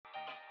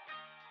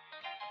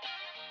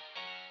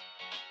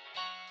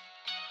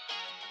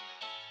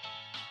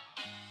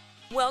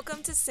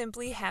Welcome to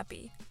Simply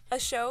Happy, a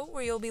show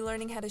where you'll be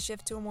learning how to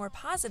shift to a more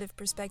positive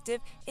perspective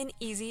in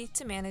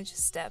easy-to-manage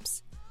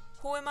steps.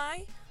 Who am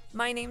I?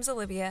 My name's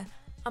Olivia.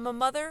 I'm a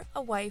mother,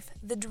 a wife,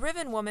 the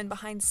driven woman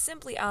behind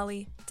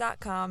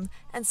SimplyOlly.com,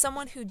 and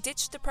someone who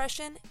ditched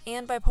depression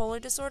and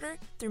bipolar disorder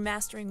through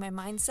mastering my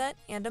mindset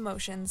and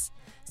emotions.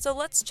 So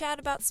let's chat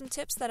about some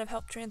tips that have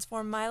helped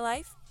transform my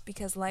life,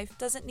 because life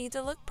doesn't need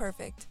to look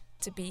perfect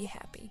to be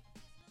happy.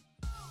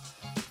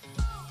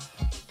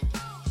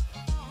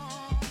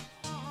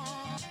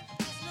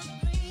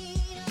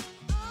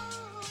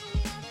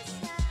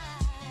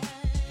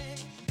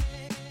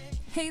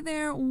 Hey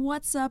there,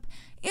 what's up?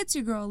 It's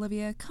your girl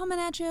Olivia coming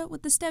at you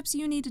with the steps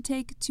you need to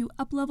take to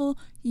uplevel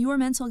your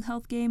mental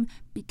health game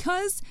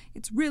because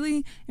it's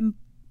really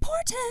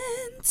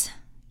important.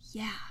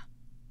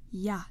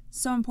 Yeah,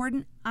 so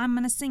important, I'm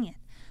gonna sing it.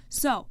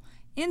 So,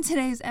 in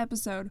today's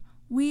episode,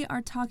 we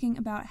are talking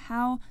about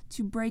how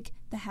to break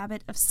the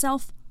habit of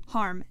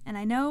self-harm. And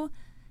I know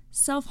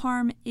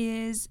self-harm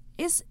is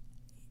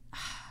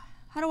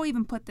how do I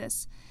even put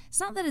this? It's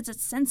not that it's a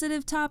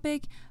sensitive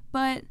topic,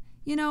 but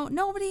you know,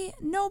 nobody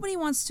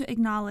wants to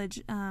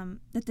acknowledge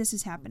that this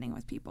is happening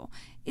with people.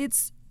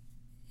 It's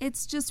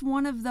just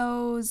one of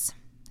those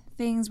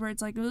things where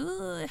it's like,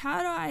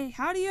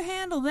 how do you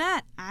handle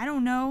that? I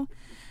don't know.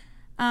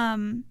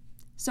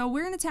 So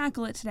we're gonna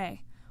tackle it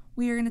today.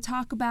 We are gonna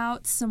talk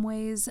about some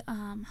ways,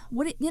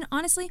 what it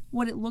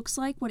looks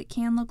like, what it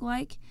can look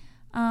like,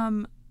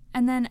 and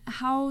then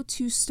how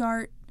to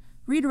start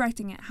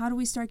redirecting it. How do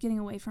we start getting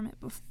away from it?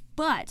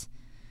 But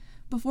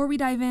before we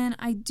dive in,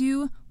 I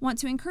do want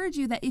to encourage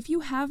you that if you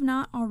have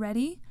not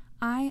already,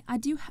 I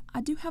do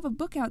have a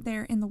book out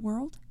there in the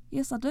world.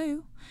 Yes, I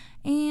do.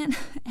 And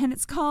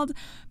it's called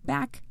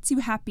Back to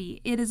Happy.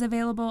 It is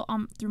available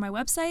through my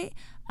website,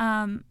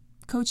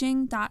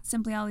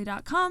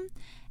 coaching.simplyolly.com,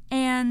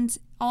 and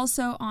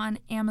also on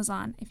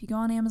Amazon. If you go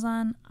on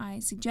Amazon, I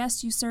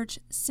suggest you search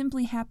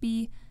Simply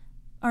Happy,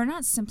 or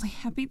not Simply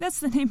Happy, that's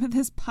the name of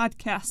this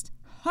podcast.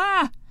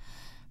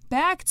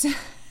 Back to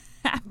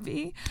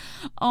Happy.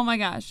 Oh my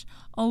gosh.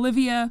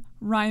 Olivia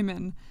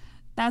Ryman.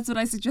 That's what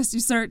I suggest you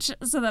search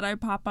so that I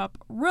pop up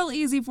real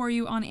easy for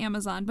you on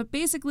Amazon. But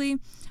basically,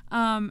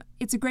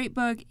 it's a great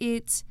book.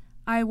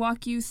 I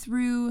walk you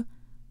through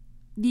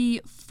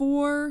the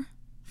four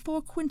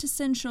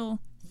quintessential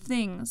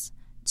things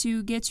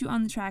to get you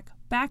on the track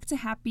back to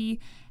happy.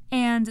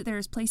 And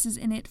there's places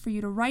in it for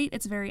you to write.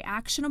 It's very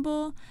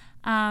actionable.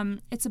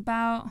 It's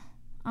about,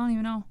 I don't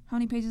even know, how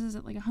many pages is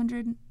it? Like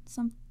 100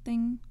 something?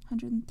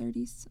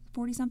 130,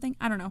 40 something,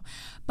 I don't know,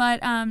 but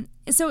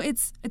so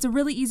it's a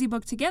really easy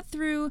book to get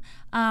through.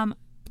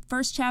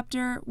 First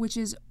chapter, which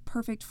is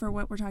perfect for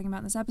what we're talking about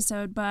in this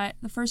episode, but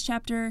the first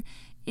chapter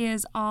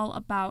is all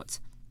about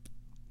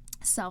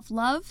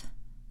self-love,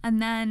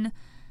 and then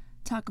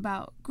talk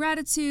about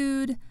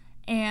gratitude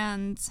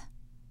and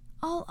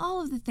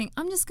all of the things.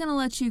 I'm just gonna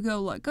let you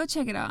go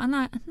check it out.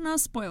 No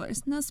spoiler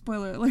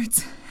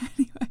alerts.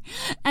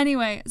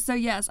 Anyway, so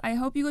yes, I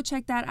hope you go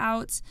check that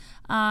out.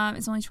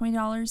 It's only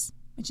 $20,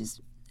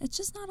 it's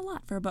just not a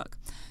lot for a book.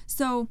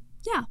 So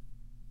yeah,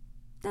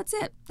 that's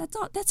it. That's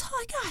all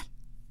I got.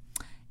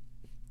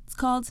 It's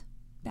called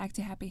Back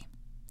to Happy.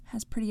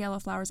 Has pretty yellow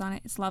flowers on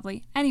it. It's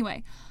lovely.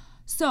 Anyway,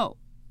 so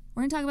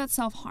we're gonna talk about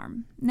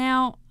self-harm.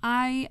 Now,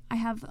 I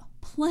have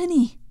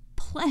plenty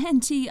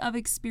of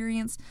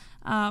experience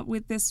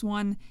with this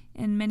one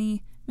in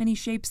many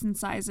shapes and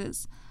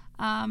sizes.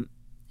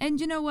 And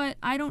you know what?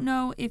 I don't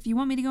know if you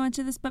want me to go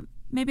into this, but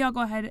maybe I'll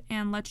go ahead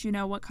and let you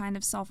know what kind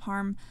of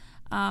self-harm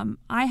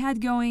I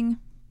had going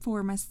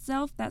for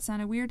myself. That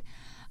sounded weird.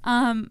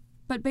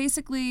 But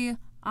basically,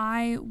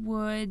 I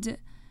would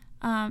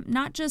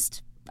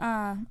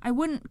I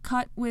wouldn't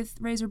cut with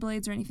razor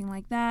blades or anything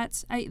like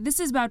that. This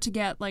is about to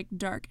get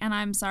dark, and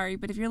I'm sorry,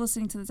 but if you're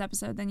listening to this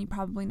episode, then you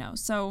probably know.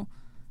 So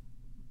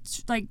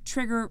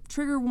trigger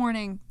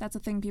warning, that's a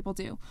thing people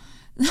do.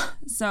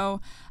 So,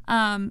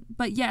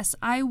 but yes,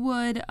 I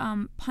would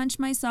punch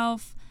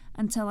myself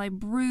until I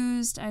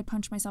bruised. I'd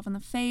punch myself in the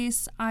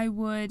face. I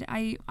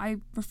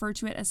refer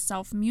to it as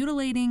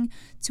self-mutilating,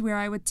 to where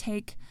I would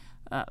take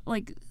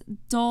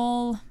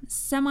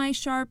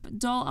semi-sharp,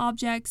 dull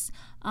objects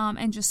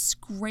and just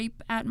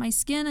scrape at my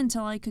skin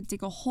until I could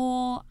dig a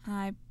hole.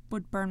 I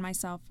would burn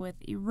myself with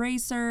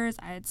erasers.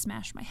 I'd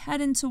smash my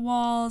head into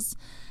walls.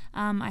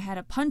 I had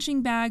a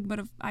punching bag, but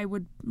I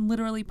would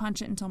literally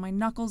punch it until my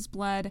knuckles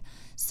bled.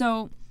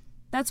 So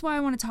that's why I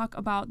want to talk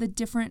about the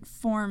different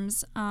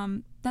forms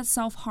that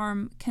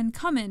self-harm can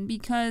come in,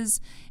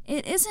 because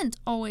it isn't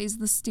always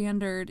the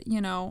standard,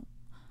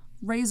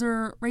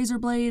 razor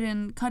blade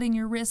and cutting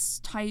your wrists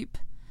type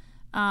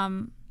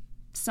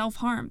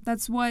self-harm.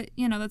 That's what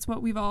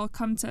we've all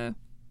come to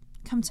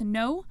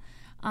know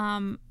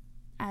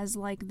as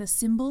the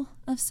symbol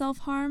of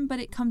self-harm, but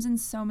it comes in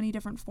so many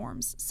different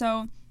forms.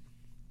 So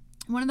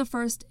one of the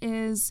first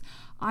is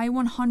I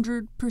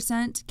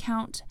 100%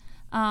 count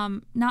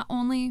not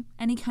only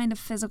any kind of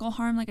physical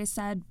harm, like I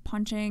said,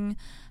 punching,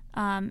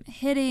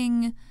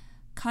 hitting,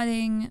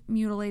 cutting,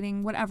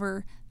 mutilating,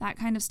 whatever, that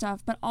kind of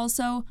stuff, but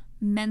also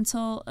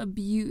mental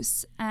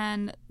abuse.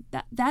 And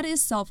that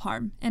is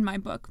self-harm in my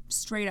book,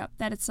 straight up.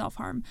 That is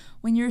self-harm.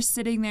 When you're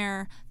sitting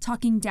there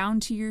talking down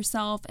to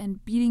yourself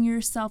and beating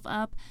yourself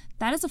up,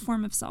 that is a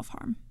form of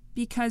self-harm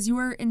because you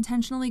are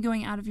intentionally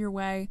going out of your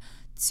way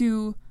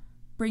to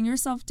bring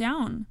yourself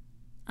down,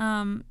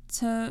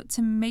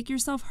 to make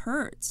yourself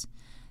hurt.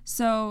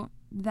 So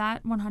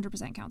that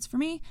 100% counts for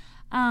me.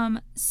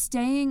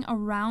 Staying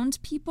around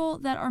people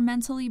that are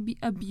mentally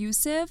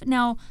abusive.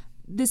 Now,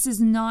 this is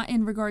not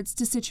in regards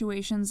to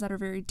situations that are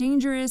very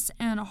dangerous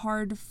and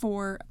hard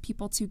for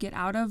people to get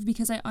out of,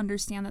 because I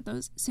understand that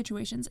those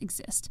situations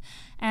exist.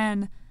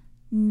 And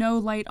no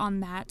light on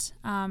that.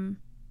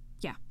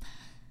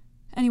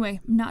 Anyway,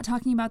 I'm not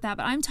talking about that,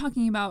 but I'm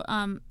talking about,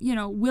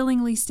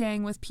 willingly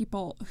staying with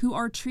people who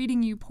are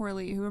treating you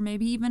poorly, who are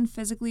maybe even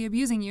physically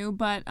abusing you,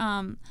 but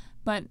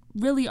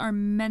really are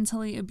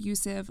mentally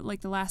abusive,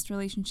 like the last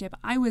relationship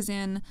I was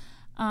in.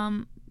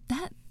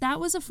 That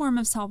was a form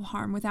of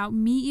self-harm without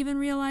me even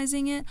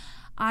realizing it.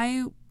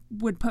 I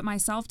would put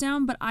myself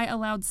down, but I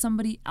allowed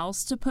somebody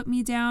else to put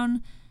me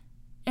down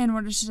in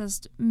order to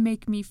just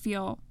make me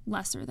feel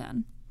lesser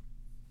than.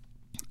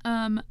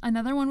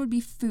 Another one would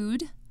be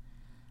food.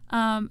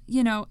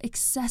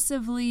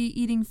 Excessively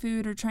eating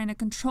food or trying to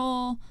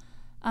control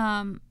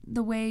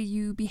the way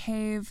you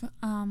behave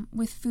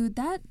with food.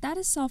 That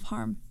is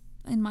self-harm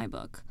in my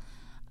book.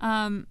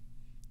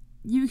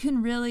 You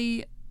can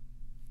really...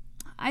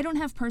 I don't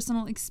have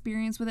personal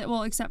experience with it,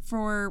 well, except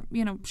for,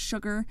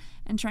 sugar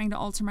and trying to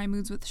alter my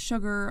moods with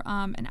sugar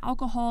and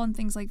alcohol and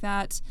things like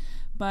that.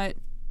 But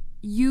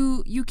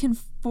you can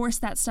force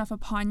that stuff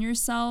upon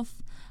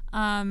yourself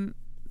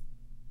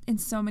in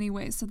so many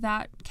ways. So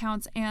that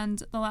counts.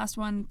 And the last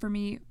one for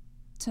me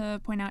to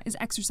point out is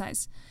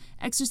exercise.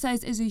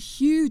 Exercise is a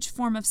huge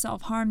form of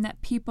self-harm that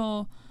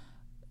people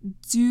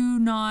do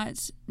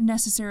not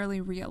necessarily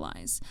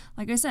realize.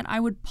 Like I said, I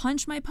would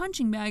punch my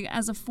punching bag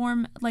as a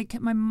form, like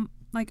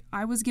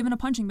I was given a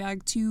punching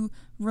bag to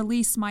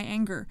release my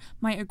anger,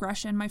 my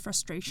aggression, my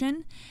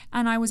frustration,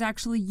 and I was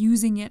actually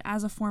using it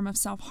as a form of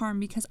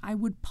self-harm because I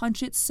would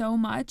punch it so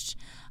much,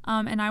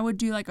 and I would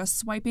do like a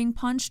swiping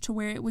punch to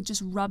where it would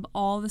just rub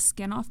all the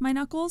skin off my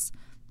knuckles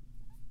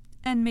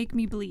and make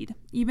me bleed.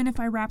 Even if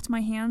I wrapped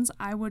my hands,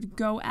 I would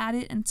go at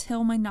it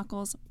until my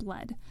knuckles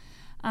bled.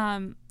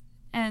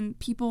 And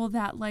people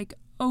that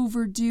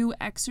overdo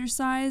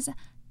exercise,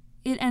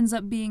 it ends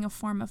up being a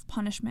form of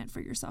punishment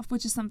for yourself,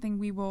 which is something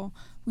we will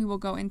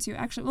go into.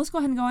 Actually, let's go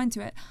ahead and go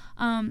into it.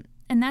 And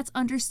that's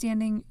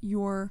understanding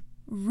your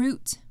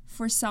root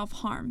for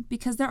self-harm,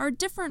 because there are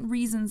different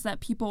reasons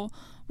that people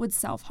would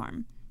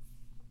self-harm.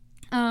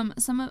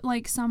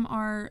 Some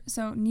are,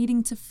 so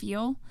needing to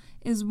feel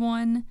is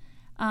one.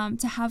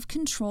 To have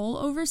control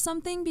over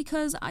something,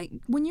 because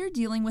when you're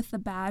dealing with the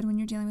bad, when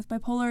you're dealing with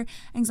bipolar,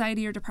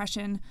 anxiety, or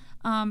depression,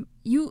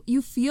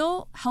 you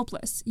feel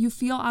helpless. You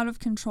feel out of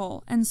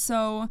control. And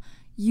so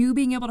you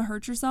being able to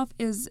hurt yourself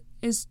is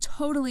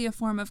totally a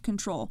form of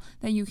control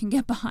that you can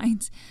get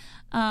behind.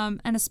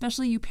 And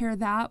especially you pair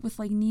that with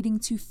needing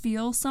to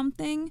feel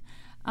something.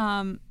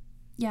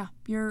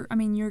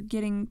 You're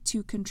getting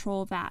to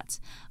control that.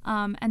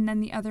 And then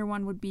the other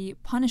one would be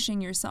punishing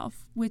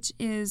yourself, which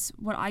is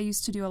what I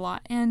used to do a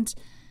lot. And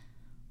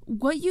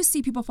what you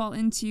see people fall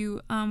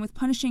into with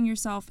punishing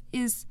yourself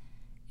is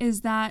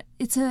that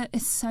it's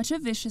such a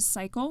vicious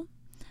cycle,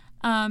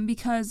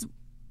 because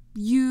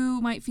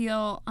you might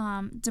feel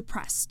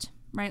depressed.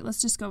 Right?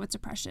 Let's just go with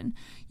depression.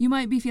 You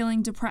might be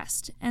feeling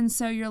depressed. And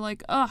so you're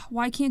like,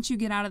 why can't you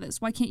get out of this?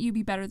 Why can't you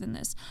be better than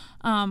this?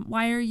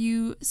 Why are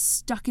you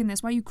stuck in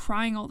this? Why are you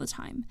crying all the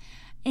time?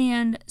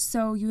 And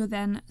so you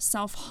then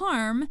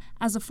self-harm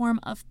as a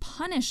form of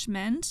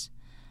punishment.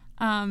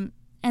 And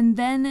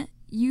then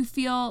you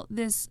feel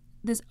this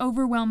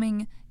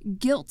overwhelming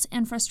guilt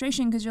and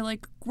frustration because you're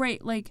like,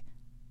 great,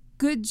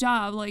 good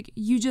job.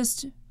 You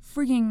just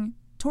freaking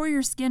tore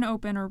your skin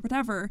open or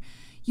whatever.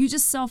 You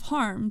just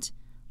self-harmed.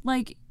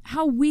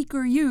 How weak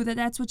are you that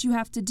that's what you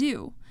have to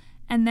do?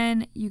 And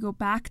then you go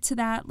back to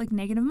that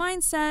negative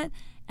mindset,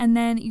 and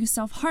then you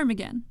self-harm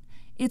again.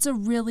 It's a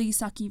really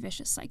sucky,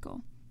 vicious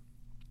cycle,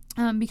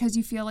 because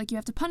you feel like you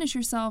have to punish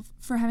yourself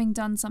for having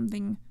done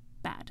something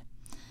bad.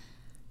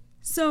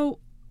 So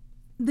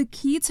the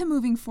key to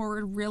moving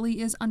forward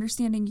really is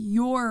understanding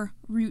your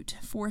root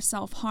for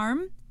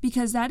self-harm,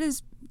 because that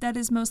is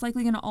most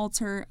likely going to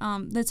alter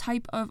the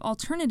type of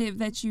alternative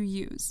that you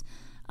use.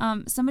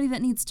 Somebody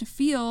that needs to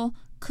feel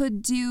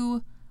could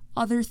do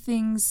other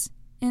things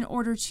in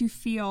order to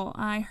feel.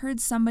 I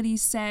heard somebody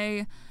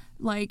say,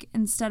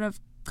 instead of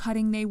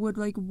cutting, they would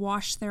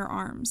wash their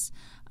arms,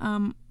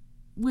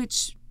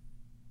 which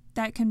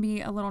that can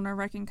be a little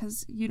nerve-wracking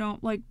because you don't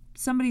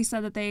somebody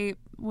said that they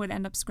would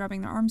end up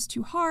scrubbing their arms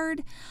too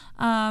hard,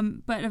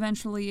 but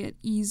eventually it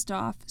eased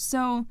off.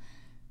 So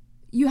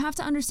you have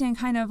to understand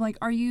kind of like,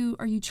 are you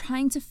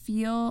trying to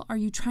feel, are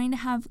you trying to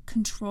have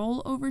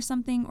control over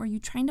something, or are you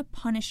trying to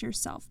punish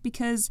yourself?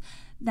 Because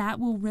that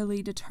will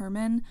really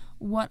determine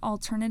what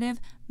alternative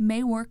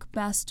may work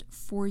best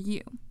for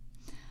you.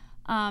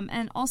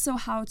 And also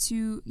how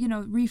to,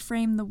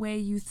 reframe the way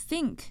you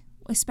think,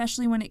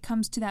 especially when it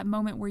comes to that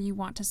moment where you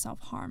want to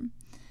self-harm.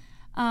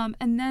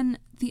 And then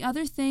the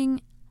other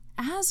thing,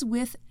 as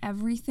with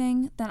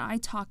everything that I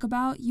talk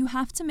about, you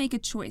have to make a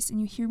choice.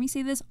 And you hear me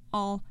say this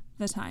all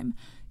the time.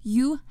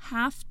 You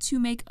have to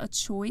make a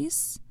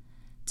choice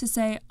to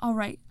say, all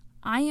right,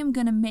 I am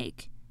going to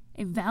make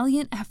a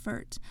valiant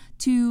effort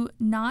to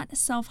not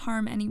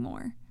self-harm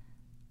anymore.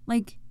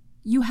 Like,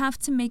 you have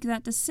to make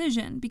that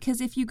decision,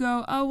 because if you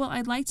go, oh, well,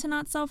 I'd like to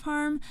not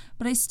self-harm,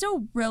 but I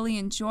still really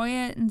enjoy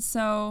it, and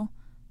so,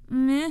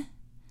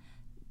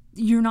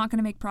 you're not going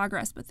to make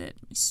progress with it.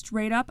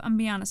 Straight up, I'm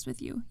being honest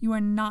with you. You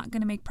are not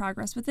going to make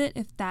progress with it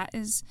if that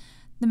is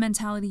the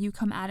mentality you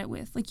come at it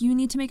with. Like, you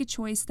need to make a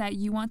choice that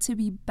you want to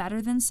be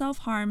better than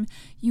self-harm.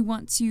 You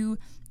want to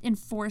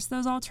enforce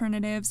those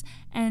alternatives,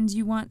 and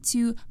you want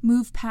to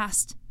move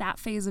past that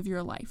phase of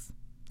your life.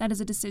 That is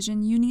a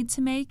decision you need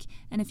to make,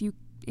 and if you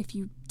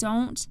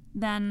don't,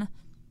 then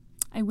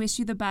I wish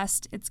you the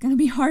best. It's going to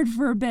be hard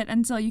for a bit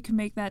until you can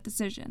make that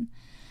decision.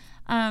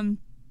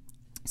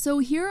 So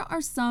here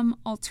are some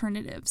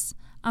alternatives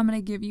I'm going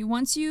to give you.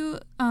 Once you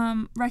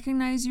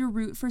recognize your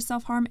root for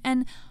self-harm,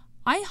 and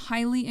I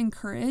highly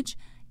encourage,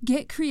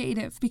 get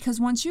creative, because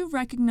once you've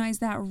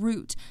recognized that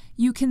root,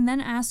 you can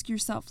then ask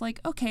yourself, like,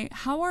 okay,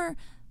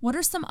 what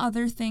are some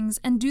other things?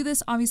 And do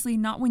this obviously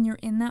not when you're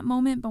in that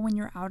moment, but when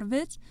you're out of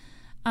it.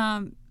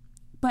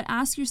 But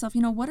ask yourself,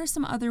 what are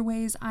some other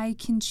ways I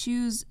can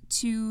choose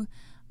to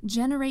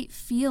generate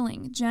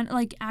feeling,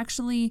 like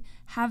actually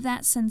have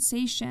that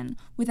sensation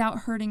without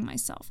hurting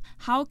myself?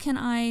 How can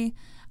I,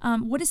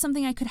 what is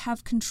something I could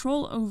have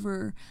control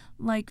over?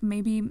 Like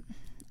maybe,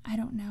 I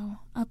don't know,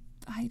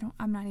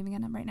 I'm not even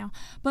gonna right now,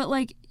 but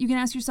like you can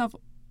ask yourself,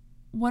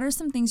 what are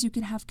some things you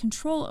could have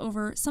control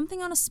over,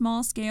 something on a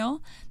small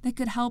scale that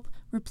could help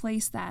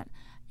replace that?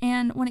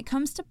 And when it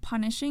comes to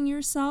punishing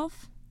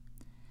yourself,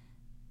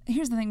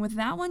 here's the thing with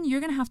that one, you're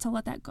going to have to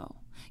let that go.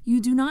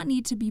 You do not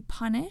need to be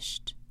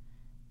punished.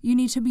 You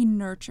need to be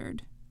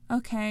nurtured.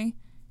 Okay?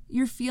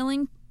 You're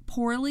feeling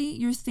poorly.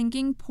 You're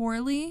thinking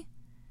poorly.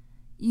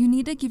 You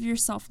need to give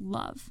yourself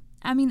love.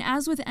 I mean,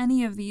 as with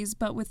any of these,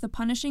 but with the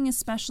punishing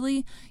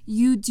especially,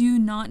 you do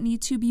not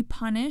need to be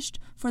punished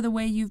for the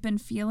way you've been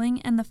feeling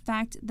and the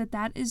fact that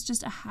that is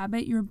just a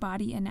habit your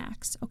body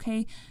enacts,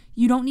 okay?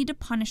 You don't need to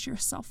punish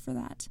yourself for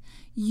that.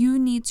 You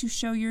need to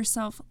show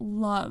yourself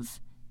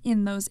love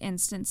in those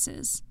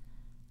instances.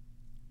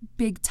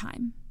 Big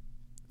time.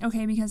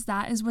 Okay, because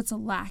that is what's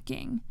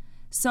lacking.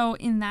 So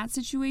in that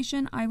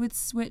situation, I would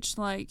switch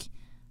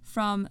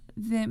from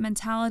the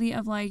mentality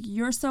of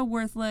you're so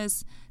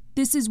worthless,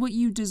 this is what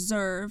you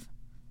deserve,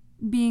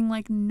 being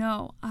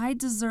no, I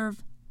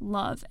deserve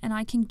love and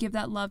I can give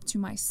that love to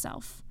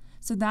myself.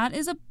 So that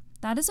is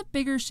a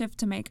bigger shift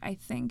to make, I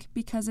think,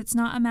 because it's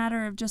not a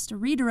matter of just a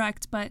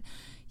redirect, but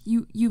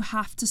you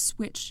have to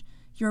switch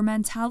your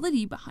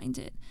mentality behind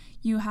it.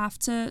 You have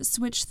to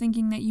switch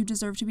thinking that you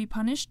deserve to be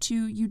punished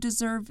to you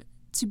deserve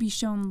to be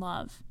shown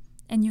love,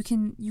 and you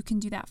can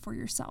do that for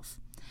yourself.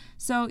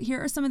 So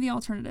here are some of the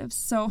alternatives.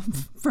 So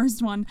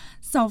first one,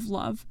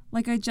 self-love,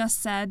 like I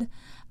just said.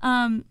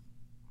 And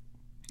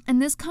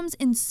this comes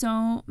in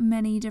so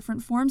many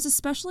different forms,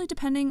 especially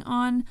depending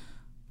on,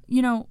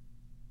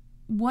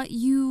 what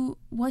you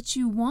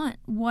want,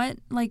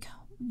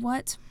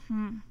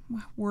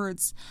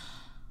 words,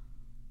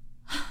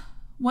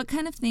 what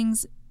kind of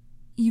things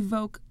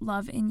evoke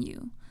love in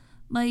you,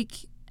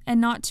 and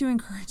not to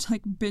encourage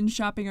binge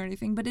shopping or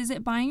anything, but is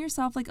it buying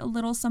yourself a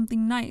little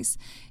something nice?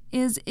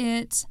 Is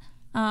it,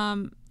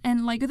 and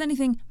with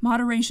anything,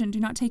 moderation, do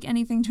not take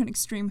anything to an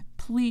extreme,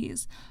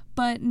 please.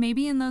 But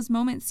maybe in those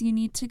moments you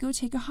need to go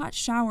take a hot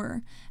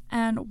shower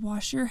and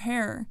wash your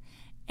hair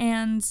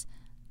and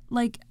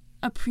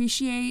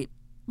appreciate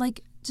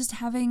just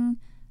having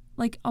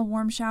a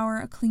warm shower,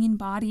 a clean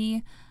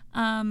body,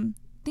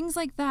 things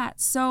like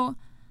that. So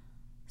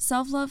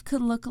self-love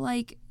could look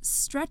like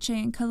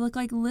stretching, could look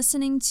like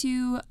listening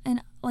to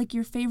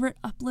your favorite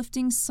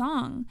uplifting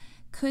song.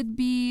 It could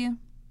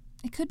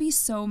be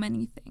so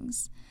many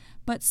things.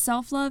 But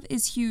self-love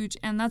is huge,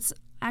 and that's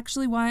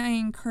actually why I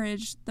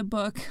encouraged the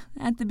book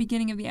at the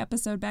beginning of the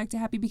episode, Back to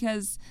Happy,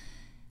 because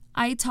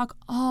I talk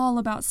all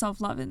about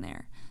self-love in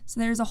there. So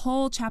there's a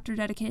whole chapter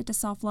dedicated to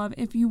self-love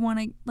if you want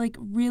to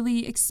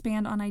really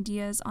expand on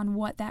ideas on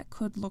what that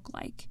could look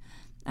like.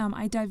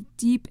 I dive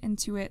deep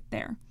into it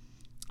there.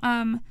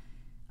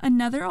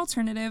 Another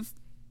alternative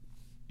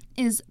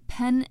is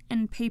pen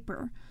and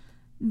paper.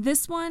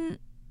 This one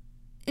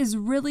is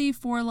really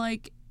for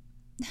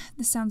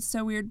this sounds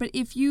so weird, but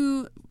if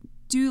you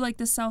do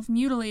the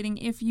self-mutilating,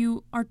 if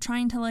you are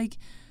trying to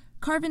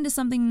carve into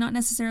something, not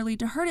necessarily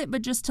to hurt it,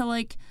 but just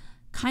to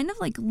kind of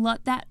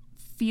let that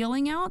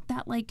feeling out,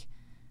 that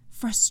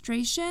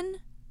frustration,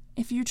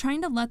 if you're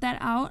trying to let that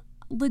out,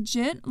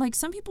 legit, like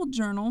some people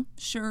journal,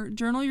 sure,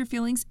 journal your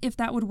feelings if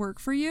that would work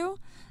for you.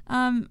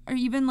 Or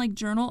even like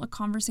journal a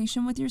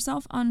conversation with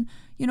yourself on,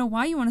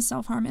 why you want to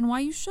self-harm and why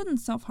you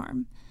shouldn't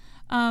self-harm.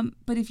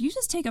 But if you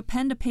just take a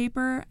pen to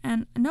paper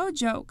and no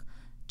joke,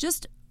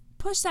 just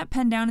push that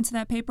pen down into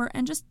that paper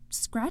and just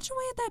scratch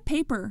away at that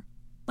paper,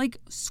 like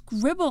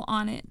scribble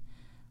on it,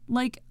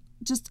 like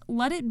just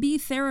let it be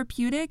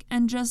therapeutic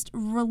and just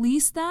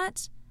release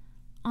that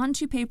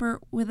onto paper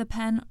with a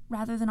pen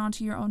rather than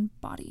onto your own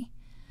body.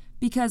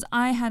 Because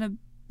I had a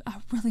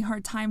really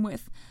hard time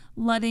with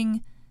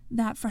letting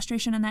that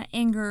frustration and that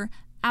anger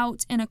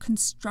out in a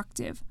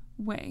constructive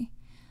way.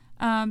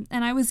 And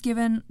I was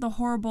given the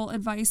horrible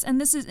advice,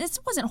 and it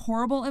wasn't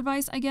horrible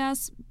advice, I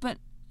guess, but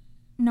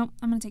nope,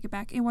 I'm going to take it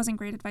back. It wasn't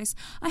great advice.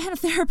 I had a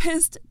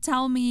therapist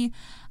tell me,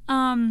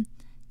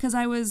 because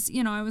I was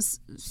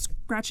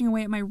scratching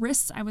away at my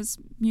wrists. I was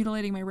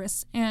mutilating my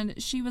wrists. And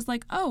she was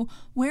like, oh,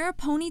 wear a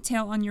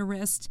ponytail on your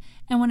wrist.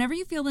 And whenever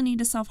you feel the need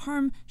to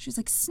self-harm, she's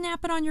like,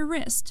 snap it on your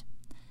wrist.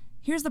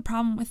 Here's the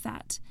problem with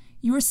that.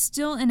 You are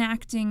still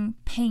enacting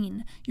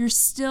pain. You're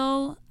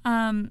still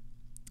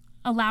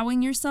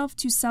allowing yourself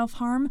to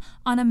self-harm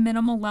on a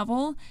minimal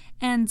level.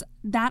 And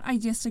that I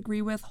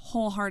disagree with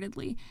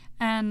wholeheartedly.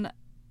 And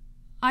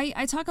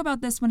I talk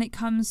about this when it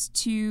comes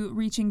to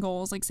reaching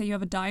goals, like say you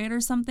have a diet or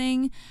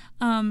something.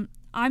 I'm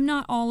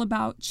not all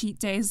about cheat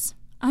days.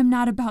 I'm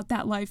not about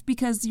that life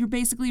because you're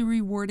basically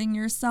rewarding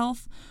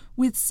yourself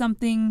with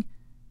something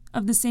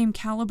of the same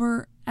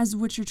caliber as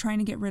what you're trying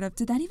to get rid of.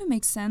 Did that even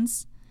make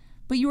sense?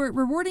 But you are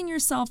rewarding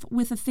yourself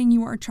with a thing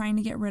you are trying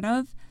to get rid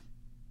of.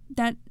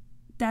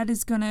 That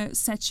is going to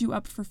set you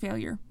up for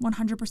failure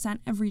 100%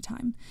 every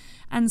time.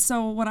 And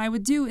so what I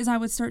would do is I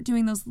would start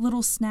doing those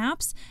little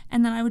snaps,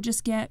 and then I would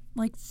just get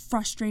like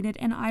frustrated,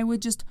 and I would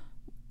just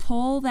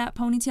pull that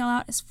ponytail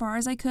out as far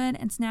as I could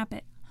and snap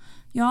it.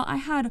 Y'all, I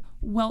had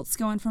welts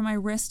going from my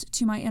wrist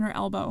to my inner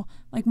elbow.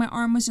 Like my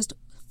arm was just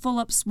full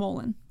up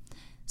swollen.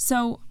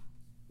 So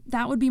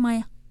that would be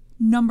my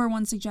number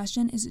one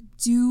suggestion is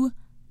do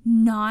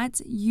not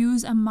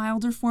use a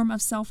milder form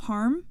of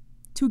self-harm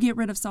to get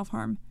rid of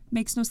self-harm.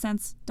 Makes no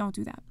sense. Don't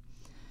do that.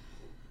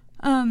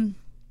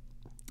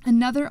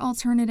 Another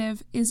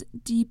alternative is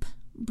deep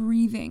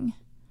breathing.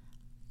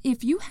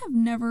 If you have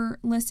never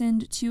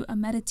listened to a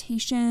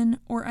meditation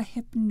or a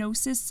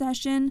hypnosis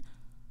session,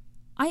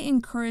 I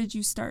encourage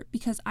you start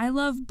because I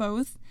love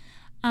both.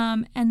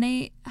 And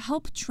they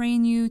help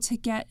train you to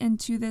get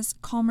into this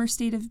calmer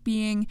state of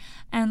being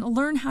and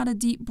learn how to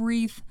deep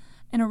breathe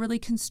in a really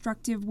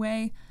constructive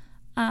way.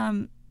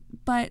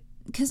 But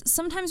because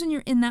sometimes when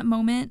you're in that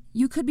moment,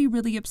 you could be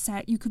really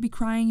upset, you could be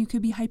crying, you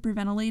could be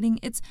hyperventilating.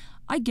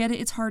 I get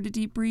it, it's hard to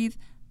deep breathe.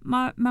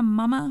 My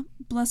mama,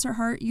 bless her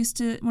heart, used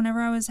to,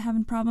 whenever I was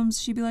having problems,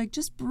 she'd be like,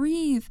 just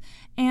breathe.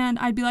 And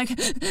I'd be like,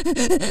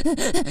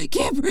 I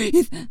can't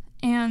breathe.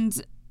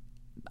 And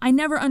I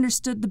never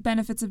understood the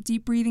benefits of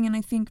deep breathing, and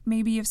I think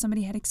maybe if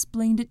somebody had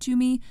explained it to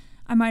me,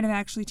 I might have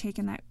actually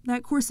taken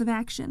that course of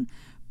action.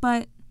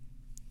 But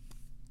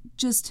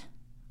just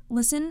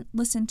listen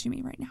to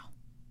me right now.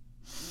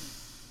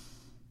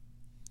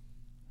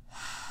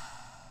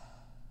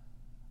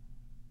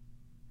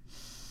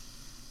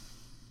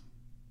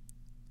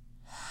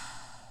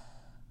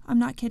 I'm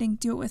not kidding.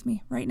 Do it with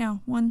me right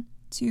now. 1,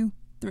 2,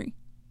 3.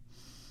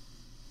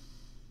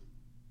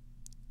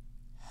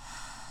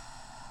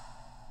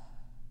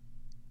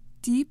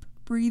 Deep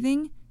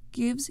breathing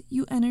gives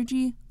you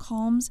energy,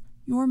 calms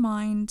your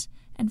mind,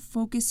 and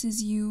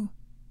focuses you.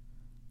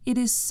 It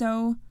is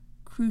so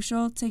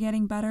crucial to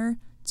getting better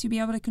to be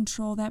able to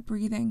control that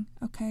breathing,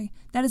 okay?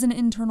 That is an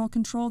internal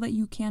control that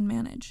you can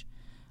manage,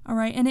 all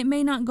right? And it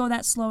may not go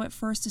that slow at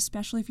first,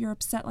 especially if you're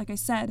upset, like I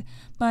said,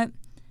 but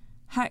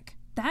heck,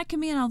 that can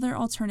be another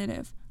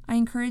alternative. I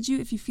encourage you,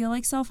 if you feel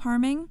like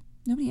self-harming,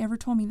 nobody ever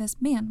told me this.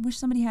 Man, wish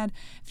somebody had.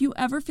 If you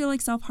ever feel like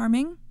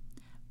self-harming,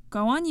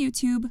 go on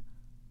YouTube,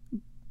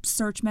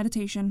 search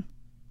meditation.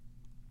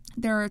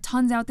 There are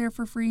tons out there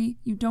for free.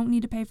 You don't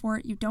need to pay for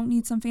it. You don't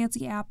need some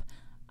fancy app.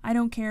 I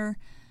don't care.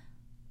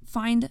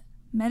 Find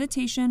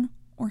meditation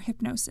or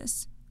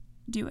hypnosis.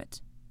 Do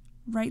it.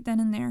 Right then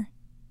and there.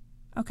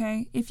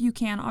 Okay? If you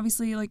can.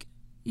 Obviously, like,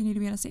 you need to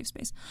be in a safe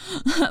space.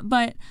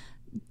 But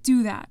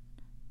do that.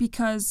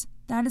 Because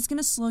that is going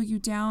to slow you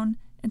down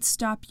and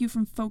stop you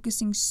from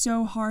focusing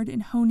so hard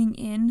and honing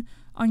in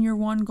on your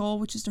one goal,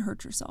 which is to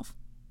hurt yourself.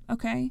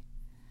 Okay?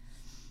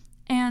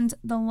 And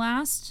the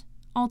last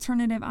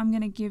alternative I'm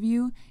going to give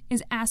you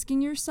is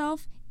asking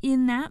yourself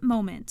in that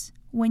moment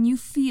when you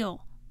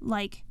feel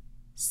like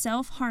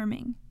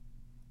self-harming,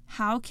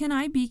 how can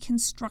I be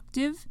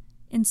constructive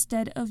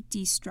instead of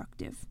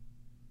destructive?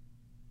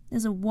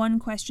 There's a one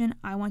question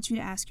I want you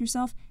to ask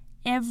yourself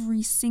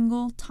every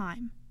single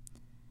time.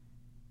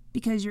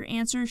 Because your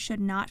answer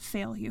should not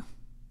fail you.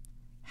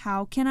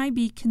 How can I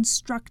be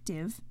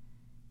constructive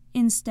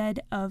instead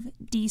of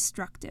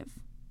destructive?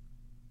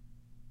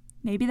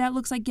 Maybe that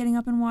looks like getting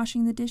up and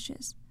washing the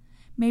dishes.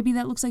 Maybe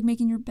that looks like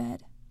making your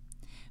bed.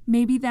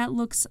 Maybe that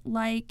looks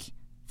like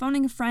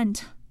phoning a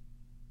friend.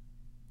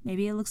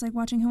 Maybe it looks like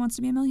watching Who Wants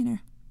to Be a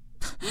Millionaire.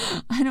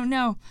 I don't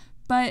know.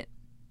 But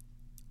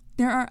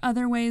there are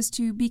other ways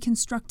to be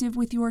constructive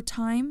with your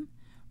time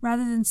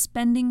rather than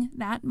spending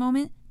that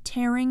moment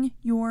tearing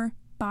your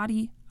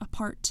body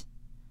apart.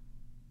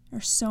 There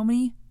are so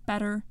many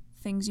better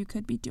things you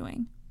could be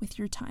doing with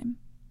your time.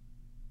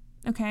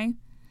 Okay?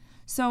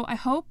 So I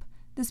hope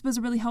this was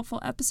a really helpful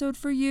episode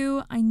for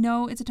you. I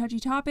know it's a touchy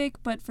topic,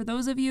 but for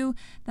those of you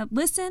that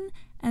listen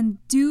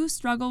and do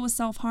struggle with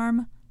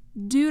self-harm,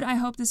 dude, I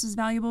hope this is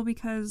valuable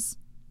because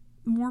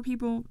more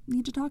people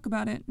need to talk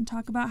about it and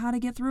talk about how to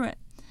get through it.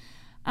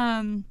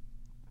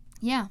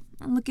 Yeah,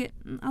 I look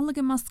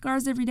at my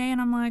scars every day and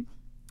I'm like,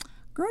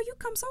 girl, you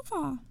come so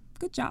far.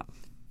 Good job.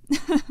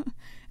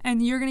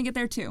 And you're going to get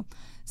there too.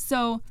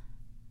 So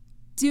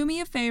do me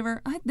a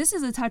favor. This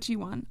is a touchy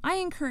one. I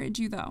encourage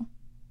you though.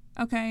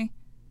 Okay?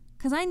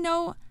 Because I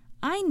know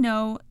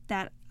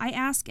that I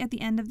ask at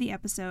the end of the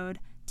episode,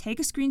 take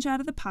a screenshot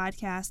of the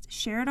podcast,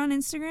 share it on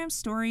Instagram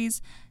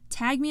stories,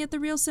 tag me at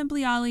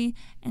TheRealSimplyOllie,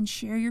 and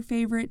share your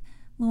favorite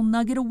little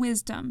nugget of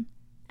wisdom.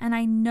 And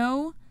I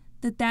know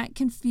that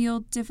can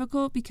feel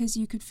difficult because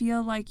you could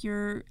feel like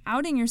you're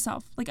outing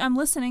yourself. Like I'm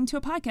listening to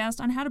a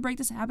podcast on how to break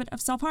this habit of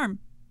self-harm.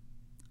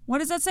 What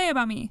does that say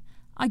about me?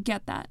 I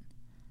get that.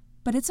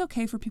 But it's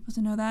okay for people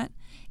to know that.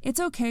 It's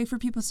okay for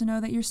people to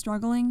know that you're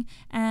struggling,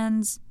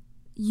 and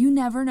you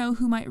never know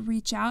who might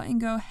reach out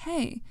and go,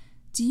 hey,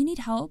 do you need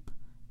help?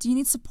 Do you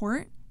need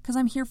support? Because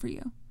I'm here for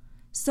you.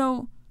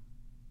 So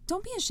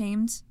don't be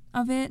ashamed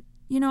of it.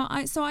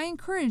 I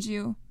encourage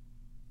you,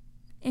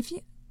 if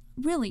you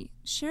really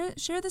share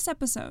this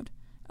episode,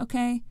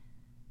 okay?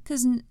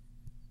 Because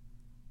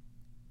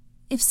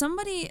if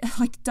somebody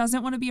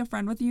doesn't want to be a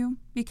friend with you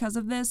because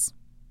of this,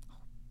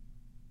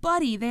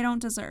 buddy, they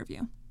don't deserve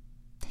you.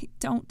 They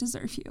don't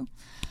deserve you.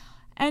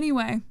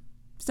 Anyway,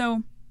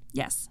 so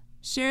yes,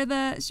 share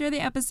the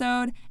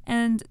episode,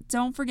 and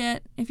don't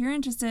forget, if you're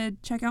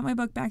interested, check out my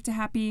book Back to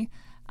Happy.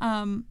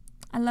 I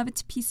love it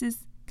to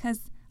pieces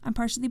because I'm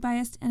partially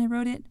biased and I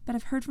wrote it, but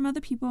I've heard from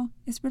other people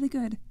it's really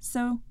good,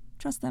 so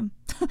trust them.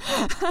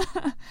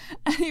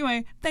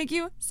 Anyway, thank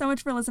you so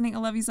much for listening. I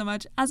love you so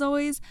much. As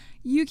always,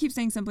 you keep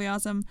staying simply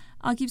awesome.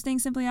 I'll keep staying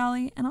simply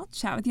Ollie, and I'll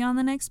chat with you on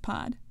the next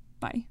pod.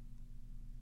 Bye.